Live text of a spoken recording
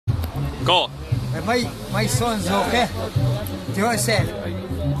Go. My sons, okay? Do you know what I'm saying?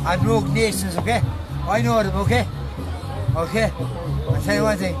 And rogue nations, okay? I know them, okay? Okay? I'll tell you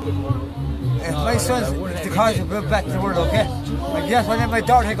one thing. If my sons, if the cars will go back to the world, okay? And guess what, let my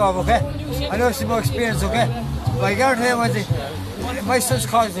daughter take off, okay? I know she's more experienced, okay? But I gotta tell you one thing. If my son's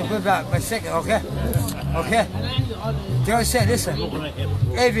cars will go back, my second, okay? Okay? Do you know what I'm saying? Listen.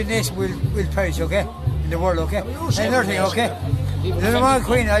 Every nation will perish, okay? In the world, okay? And another thing, okay? There's one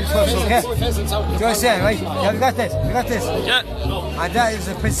queen I trust, okay? Do you know what I'm saying, right? Yeah, we got this, we got this. Yeah. And that is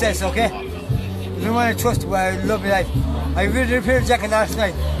a princess, okay? There's no one I trust who I love my life. I really repaired jacket last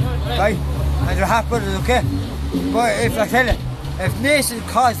night, right? And they're half brothers, okay? But if I tell you, if nation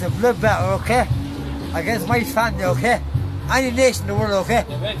caused a blood battle, okay? Against my family, okay? Any nation in the world, okay?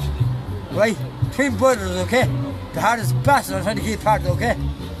 Right? Twin brothers, okay? The hardest bastard I'm trying to keep apart, okay? Do you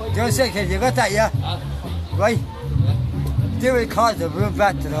know what I'm saying, kid? You got that, yeah? Right? They will cause a blood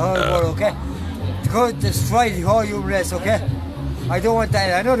battle to the whole world, okay? To go destroy the whole human race, okay? I don't want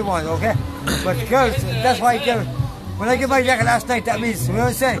that, I know they want, okay? But girls, that's why I give, when I give my jacket last night, that means, you know what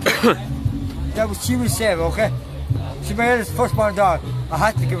I'm saying? That was, she was saved, okay? She married his firstborn daughter. I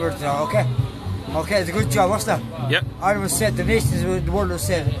had to give her to her, okay? Okay, it's a good job, what's that? Yep. I was said, the nations of the world was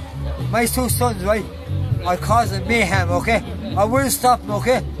said. My two sons, right? I caused them mayhem, okay? I will stop them,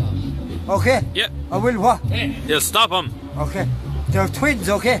 okay? Okay? Yep. I will what? You'll stop them. Okay. They're twins,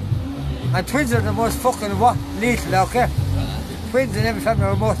 okay? And twins are the most fucking what? Lethal, okay? Twins in every family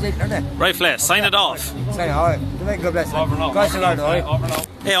are most lethal, aren't they? Right, Flea, sign it off. Sign it, alright. You make God bless. Over now. God bless, alright? Over now.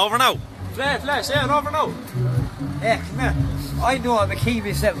 Hey, over now. Flea, say it over now. Hey, come here. I know I'm a king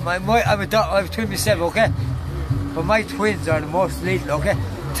myself. I'm a twin myself, okay? But my twins are the most lethal, okay?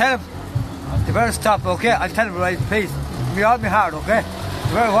 Tell them they better stop, okay? I'll tell them right, please. Me all my heart, okay?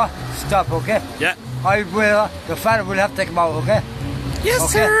 They better what? Stop, okay? Yeah. I will, the father will have to take him out, okay? Yes,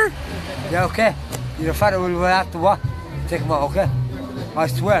 okay? sir. Yeah, okay? Your father will have to what? Take him out, okay? I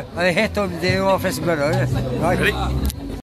swear. And I hate them, they don't face brother, right? Ready?